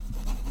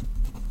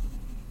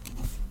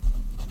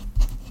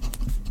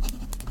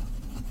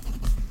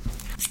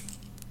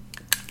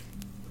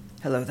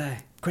Hello there.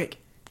 Quick,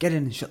 get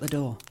in and shut the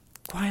door.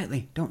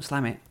 Quietly, don't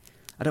slam it.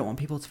 I don't want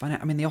people to find out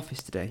I'm in the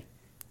office today.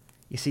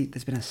 You see,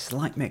 there's been a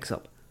slight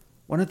mix-up.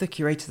 One of the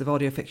curators of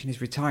audio fiction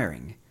is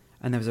retiring,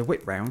 and there was a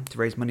whip round to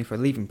raise money for a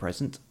leaving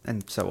present,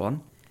 and so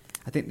on.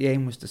 I think the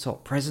aim was to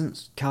sort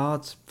presents,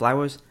 cards,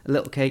 flowers, a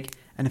little cake,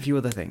 and a few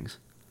other things.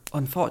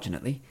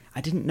 Unfortunately, I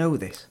didn't know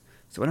this,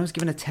 so when I was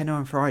given a tenner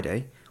on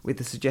Friday, with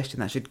the suggestion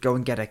that I should go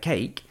and get a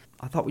cake,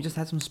 I thought we just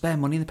had some spare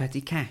money in the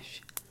petty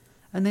cash.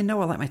 And they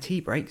know I like my tea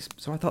breaks,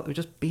 so I thought they were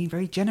just being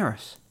very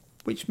generous.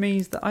 Which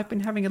means that I've been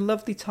having a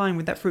lovely time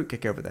with that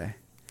fruitcake over there.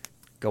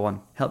 Go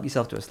on, help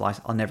yourself to a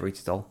slice, I'll never eat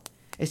it all.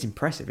 It's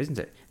impressive, isn't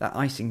it? That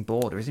icing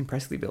border is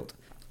impressively built.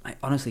 I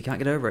honestly can't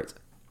get over it.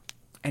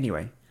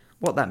 Anyway,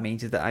 what that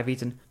means is that I've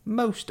eaten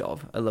most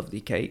of a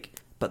lovely cake,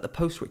 but the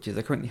post switchers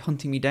are currently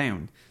hunting me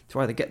down to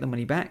either get the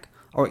money back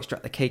or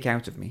extract the cake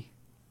out of me.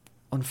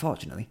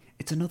 Unfortunately,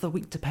 it's another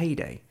week to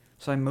payday,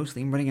 so I'm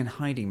mostly in running and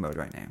hiding mode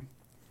right now.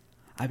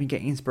 I've been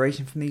getting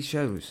inspiration from these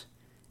shows.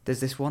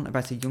 There's this one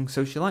about a young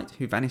socialite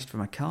who vanished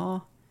from a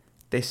car,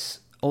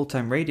 this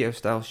old-time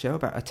radio-style show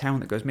about a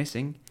town that goes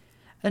missing,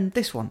 and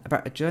this one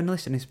about a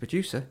journalist and his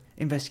producer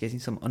investigating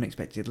some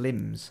unexpected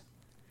limbs.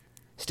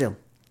 Still,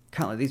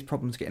 can't let these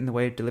problems get in the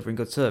way of delivering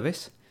good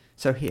service,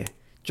 so here,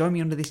 join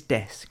me under this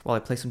desk while I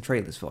play some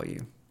trailers for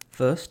you.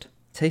 First,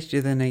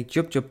 tastier than a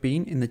jub-jub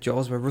bean in the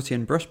jaws of a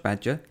Russian brush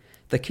badger,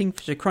 the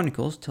Kingfisher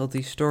Chronicles tell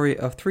the story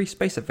of 3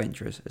 space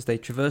adventurers as they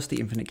traverse the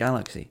infinite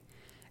galaxy.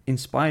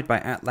 Inspired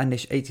by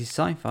outlandish 80s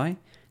sci-fi,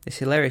 this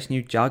hilarious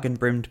new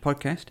jargon-brimmed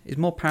podcast is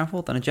more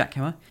powerful than a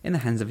jackhammer in the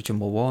hands of a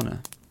Jumble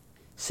Warner.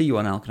 See you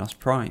on Alkanos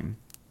Prime.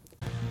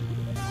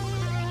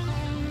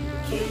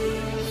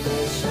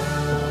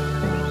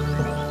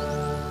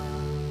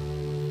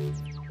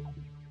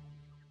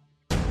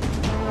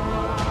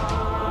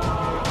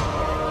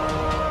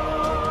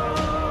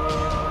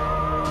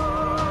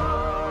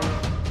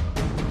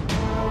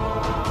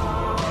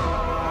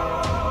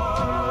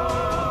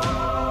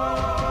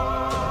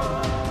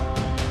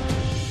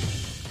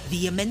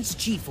 The immense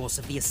G-force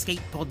of the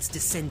escape pod's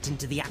descent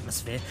into the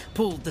atmosphere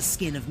pulled the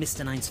skin of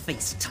Mr. Nine's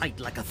face tight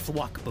like a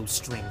thwack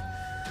bowstring.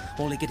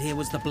 All he could hear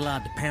was the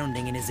blood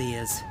pounding in his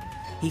ears.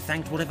 He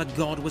thanked whatever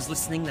god was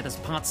listening that as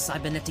part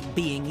cybernetic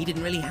being he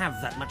didn't really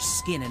have that much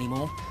skin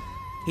anymore.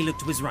 He looked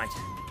to his right.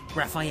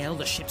 Raphael,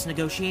 the ship's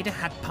negotiator,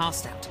 had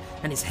passed out,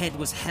 and his head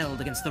was held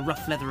against the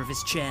rough leather of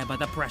his chair by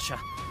the pressure.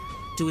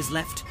 To his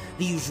left,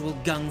 the usual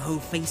gung-ho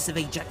face of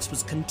Ajax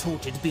was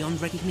contorted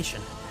beyond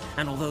recognition.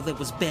 And although there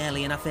was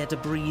barely enough air to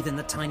breathe in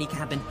the tiny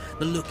cabin,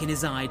 the look in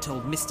his eye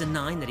told Mr.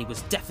 Nine that he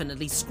was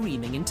definitely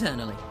screaming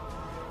internally.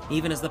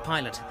 Even as the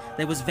pilot,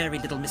 there was very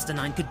little Mr.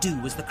 Nine could do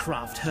as the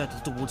craft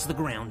hurtled towards the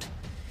ground.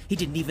 He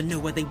didn't even know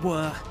where they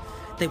were.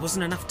 There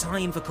wasn't enough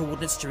time for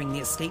coordinates during the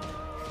escape.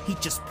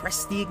 He'd just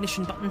pressed the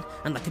ignition button,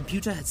 and the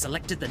computer had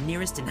selected the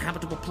nearest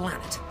inhabitable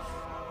planet.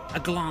 A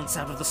glance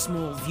out of the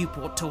small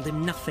viewport told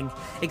him nothing,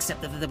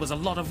 except that there was a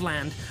lot of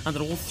land, and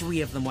that all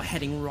 3 of them were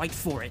heading right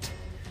for it.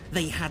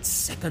 They had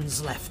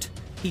seconds left.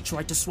 He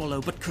tried to swallow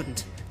but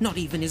couldn't. Not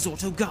even his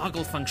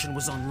auto-gargle function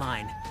was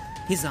online.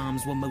 His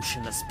arms were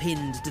motionless,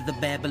 pinned to the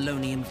bare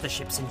balonium of the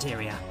ship's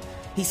interior.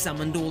 He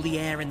summoned all the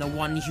air in the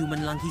one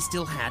human lung he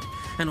still had,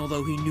 and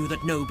although he knew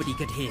that nobody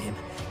could hear him,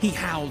 he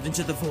howled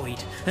into the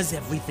void as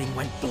everything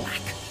went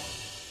black.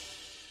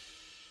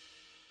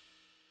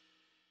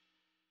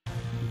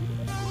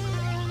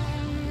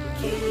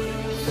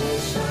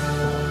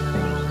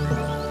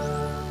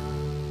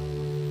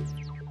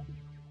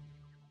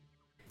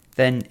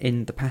 Then,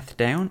 in The Path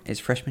Down, is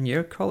freshman year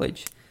at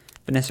college.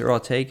 Vanessa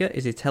Ortega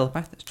is a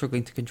telepath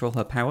struggling to control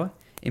her power,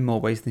 in more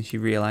ways than she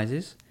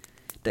realises.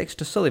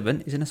 Dexter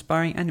Sullivan is an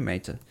aspiring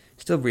animator,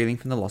 still reeling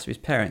from the loss of his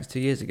parents 2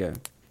 years ago.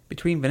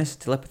 Between Vanessa's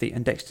telepathy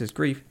and Dexter's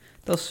grief,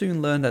 they'll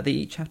soon learn that they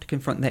each have to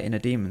confront their inner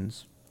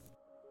demons.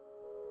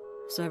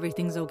 So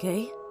everything's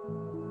okay?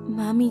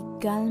 Mami,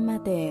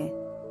 cálmate.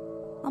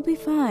 I'll be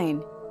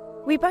fine.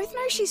 We both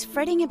know she's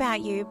fretting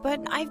about you, but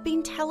I've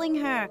been telling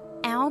her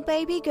our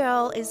baby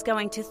girl is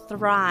going to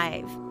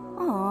thrive.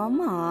 Aw,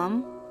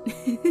 Mom.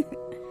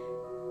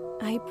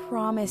 I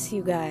promise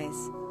you guys,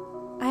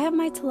 I have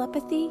my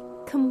telepathy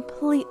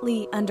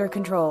completely under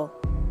control.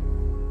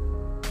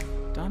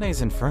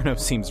 Dante's Inferno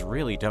seems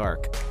really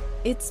dark.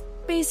 It's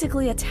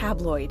basically a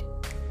tabloid,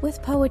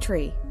 with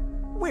poetry.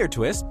 Weird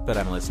twist, but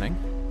I'm listening.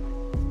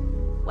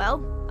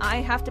 Well, I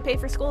have to pay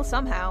for school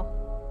somehow.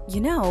 You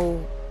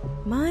know,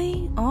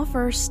 my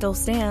offer still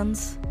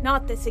stands.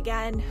 Not this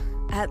again.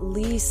 At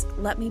least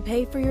let me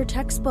pay for your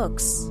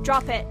textbooks.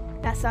 Drop it,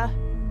 Nessa.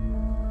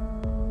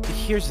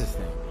 Here's the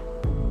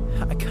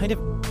thing. I kind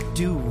of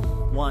do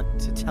want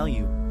to tell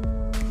you,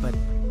 but...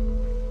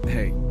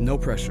 Hey, no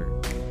pressure.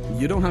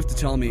 You don't have to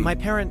tell me. My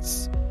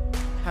parents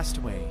passed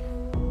away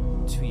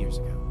 2 years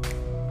ago.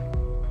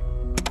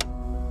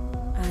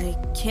 I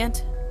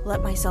can't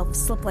let myself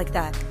slip like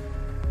that.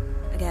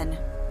 Again.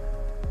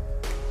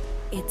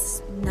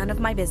 It's none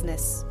of my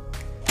business.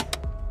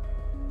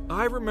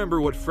 I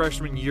remember what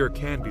freshman year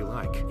can be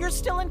like. You're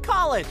still in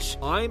college!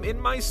 I'm in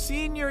my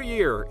senior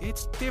year.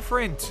 It's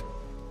different.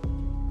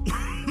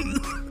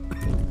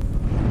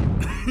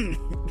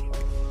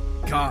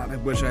 God, I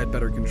wish I had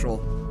better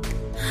control.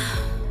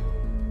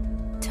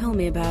 Tell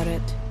me about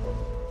it.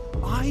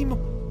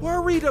 I'm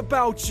worried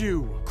about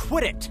you.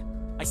 Quit it!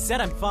 I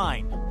said I'm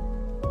fine.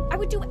 I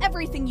would do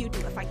everything you do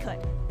if I could,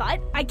 but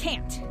I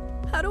can't.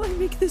 How do I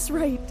make this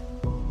right?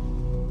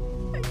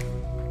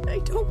 I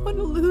don't want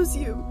to lose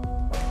you.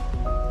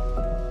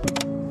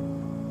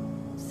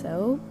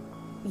 So,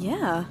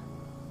 yeah.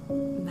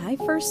 My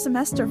first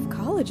semester of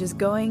college is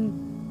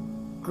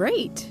going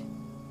great.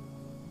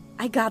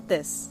 I got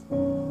this.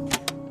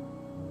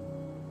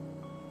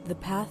 The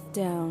Path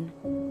Down.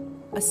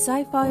 A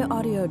sci-fi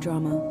audio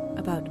drama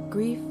about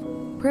grief,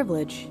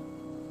 privilege,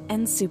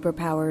 and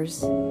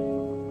superpowers.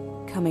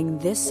 Coming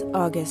this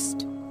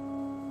August.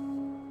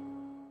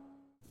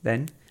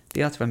 Then,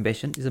 The Art of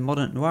Ambition is a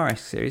modern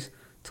noir-esque series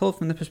told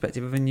from the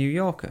perspective of a New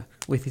Yorker,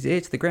 with his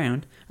ear to the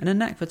ground and a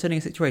knack for turning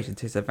a situation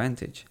to his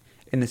advantage.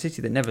 In the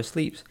city that never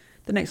sleeps,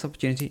 the next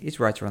opportunity is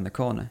right around the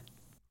corner.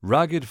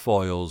 Ragged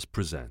Foils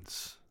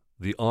presents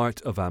The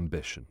Art of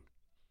Ambition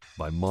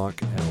by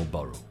Mark L.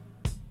 Burrow.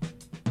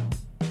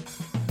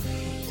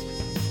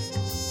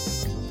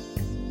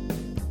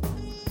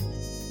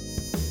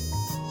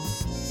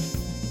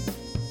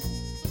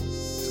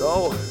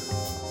 So,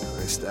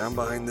 I stand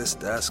behind this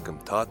desk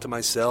and talk to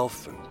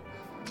myself and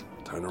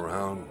turn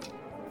around,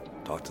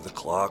 talk to the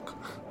clock.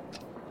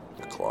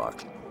 The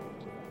clock.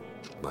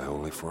 My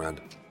only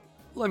friend.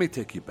 Let me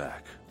take you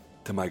back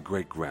to my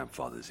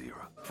great-grandfather's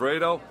era.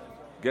 Fredo,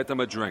 get them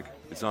a drink.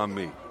 It's on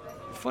me.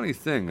 The funny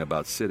thing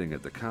about sitting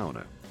at the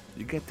counter,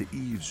 you get to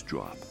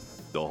eavesdrop.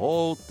 The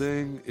whole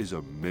thing is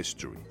a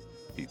mystery,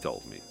 he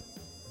told me.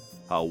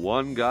 How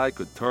one guy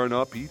could turn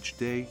up each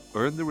day,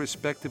 earn the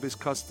respect of his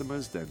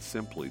customers, then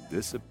simply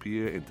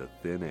disappear into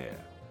thin air.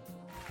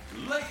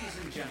 Ladies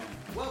and gentlemen,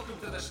 welcome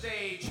to the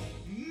stage,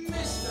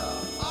 Mr.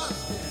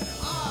 Austin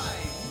I.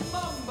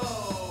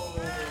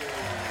 Mumbo!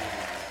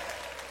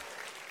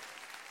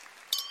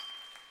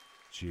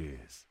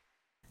 Cheers.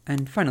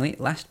 And finally,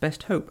 Last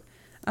Best Hope.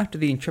 After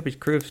the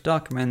intrepid crew of Star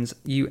Command's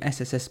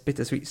USS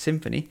Bittersweet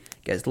Symphony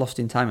gets lost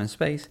in time and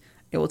space,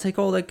 it will take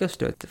all their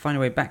gusto to find a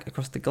way back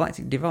across the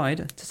galactic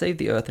divide to save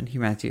the Earth and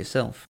humanity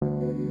itself.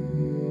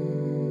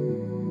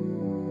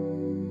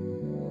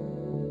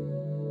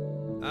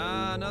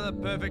 Another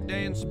perfect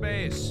day in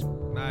space.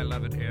 I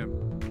love it here.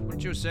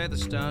 Wouldn't you say the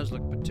stars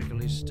look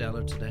particularly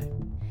stellar today?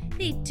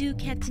 They do,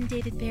 Captain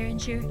David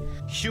Berenger.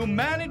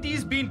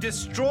 Humanity's been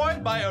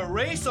destroyed by a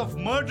race of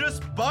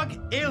murderous bug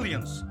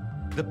aliens.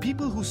 The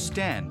people who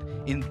stand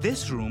in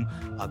this room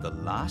are the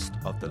last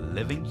of the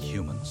living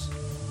humans.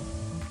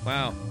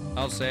 Wow,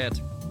 I'll say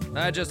it.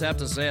 I just have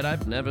to say it,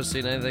 I've never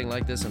seen anything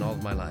like this in all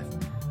of my life.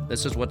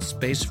 This is what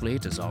Space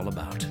Fleet is all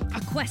about.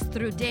 A quest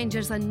through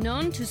dangers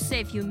unknown to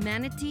save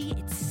humanity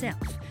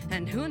itself.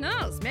 And who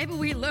knows, maybe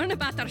we learn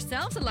about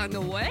ourselves along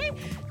the way?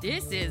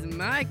 This is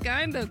my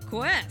kind of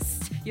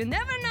quest. You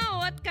never know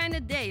what kind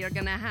of day you're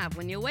gonna have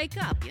when you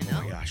wake up, you know?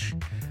 Oh my gosh,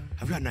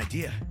 I've got an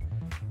idea,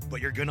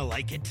 but you're gonna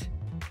like it.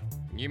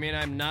 You mean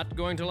I'm not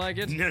going to like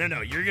it?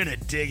 No, you're gonna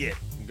dig it.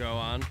 Go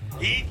on.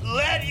 Eat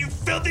lead, you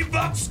filthy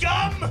bug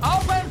scum!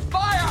 Open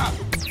fire!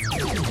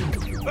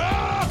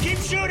 Oh, keep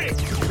shooting!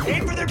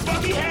 Aim for their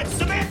buggy heads!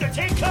 Samantha,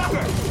 take cover!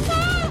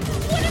 Oh,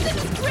 one of them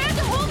is grabbed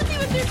a hold of me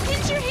with their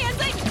pincher hands.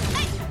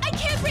 I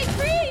can't break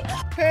free!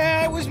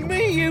 It was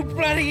me, you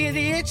bloody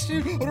idiots!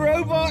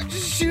 Robot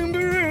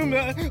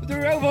Shumbaruma, the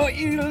robot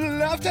you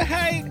love to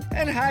hate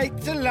and hate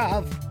to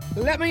love.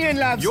 Let me in,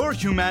 lads. You're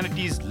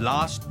humanity's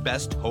last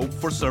best hope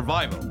for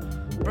survival.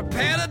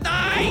 Prepare to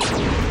die!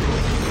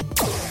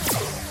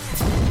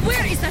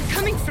 Where is that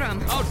coming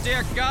from? Oh,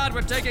 dear God,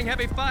 we're taking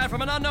heavy fire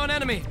from an unknown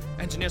enemy.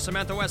 Engineer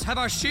Samantha West, have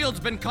our shields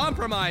been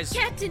compromised?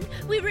 Captain,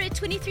 we were at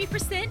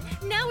 23%.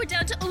 Now we're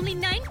down to only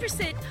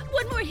 9%.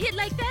 One more hit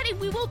like that and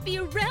we won't be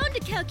around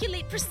to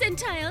calculate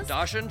percentiles.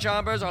 Dasha and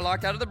Chambers are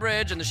locked out of the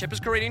bridge, and the ship is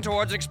careening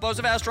towards an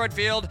explosive asteroid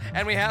field.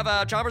 And we have,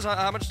 Chambers,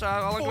 how much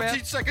how long do we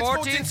have?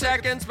 14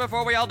 seconds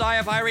before we all die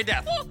a fiery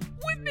death. Oh,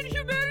 we've been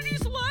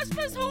humanity's last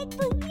best hope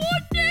for 1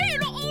 day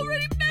and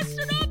already messed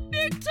it up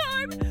big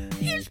time.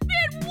 It's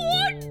been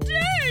 1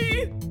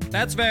 day.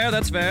 That's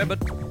fair,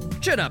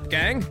 but chin up,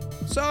 gang.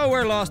 So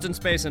we're lost in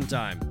space and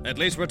time. At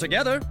least we're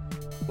together.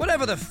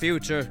 Whatever the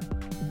future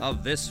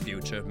of this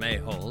future may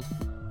hold,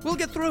 we'll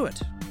get through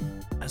it.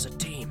 As a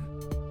team.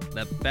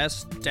 The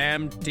best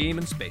damned team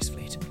in Space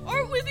Fleet.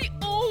 Aren't we the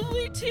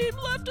only team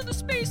left in the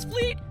Space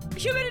Fleet?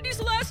 Humanity's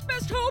last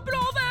best hope and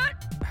all that?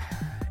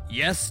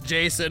 Yes,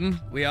 Jason.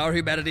 We are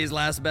humanity's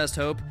last best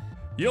hope.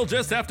 You'll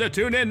just have to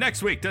tune in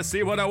next week to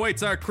see what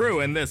awaits our crew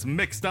in this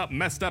mixed up,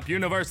 messed up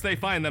universe they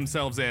find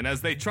themselves in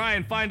as they try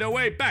and find a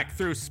way back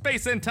through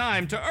space and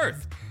time to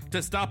Earth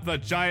to stop the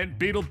giant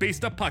beetle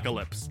beast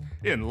apocalypse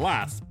in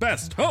Last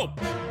Best Hope.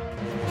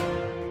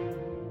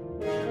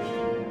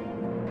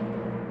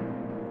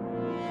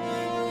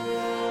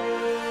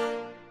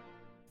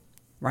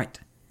 Right,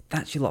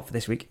 that's your lot for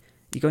this week.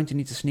 You're going to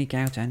need to sneak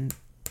out and...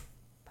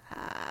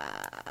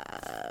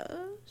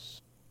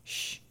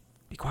 Shh,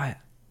 be quiet.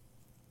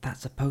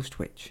 That's a post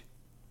witch.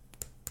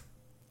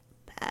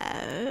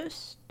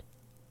 Post.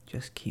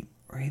 Just keep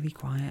really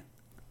quiet.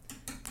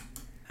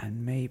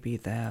 And maybe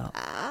they'll...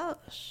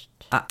 Post.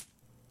 Ah.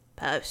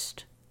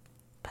 Post.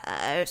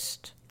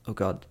 Post. Oh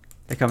god.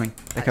 They're coming.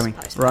 They're coming.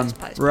 Run.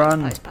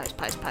 Run.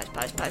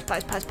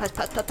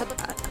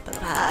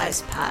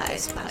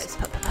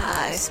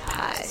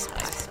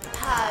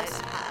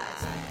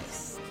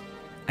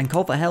 And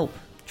call for help.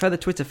 Try the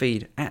Twitter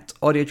feed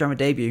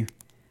 @AudioDramaDebut.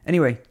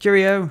 Anyway,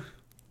 cheerio.